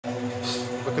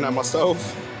looking at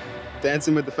myself,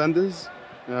 dancing with defenders,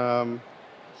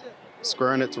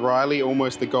 squaring it to Riley,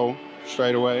 almost a goal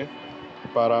straight away.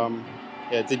 But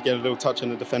yeah, it did get a little touch in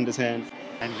the defender's hand.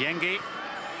 And Yengi,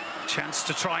 chance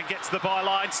to try and get to the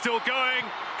byline, still going.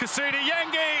 Kusini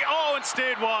Yengi, oh, and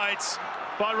steered wide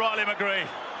by Riley McGree.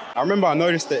 I remember I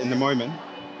noticed it in the moment,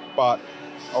 but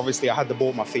obviously I had the ball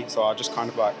at my feet, so I just kind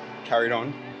of like carried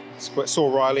on.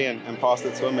 Saw Riley and passed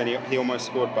it to him, and he almost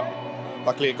scored, but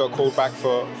luckily it got called back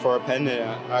for a pen.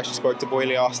 I actually spoke to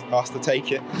Boyle, asked to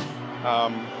take it,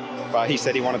 but he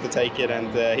said he wanted to take it,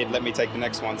 and he'd let me take the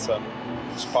next one, so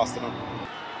just passed it on.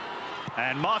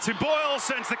 And Martin Boyle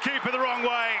sends the keeper the wrong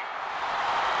way.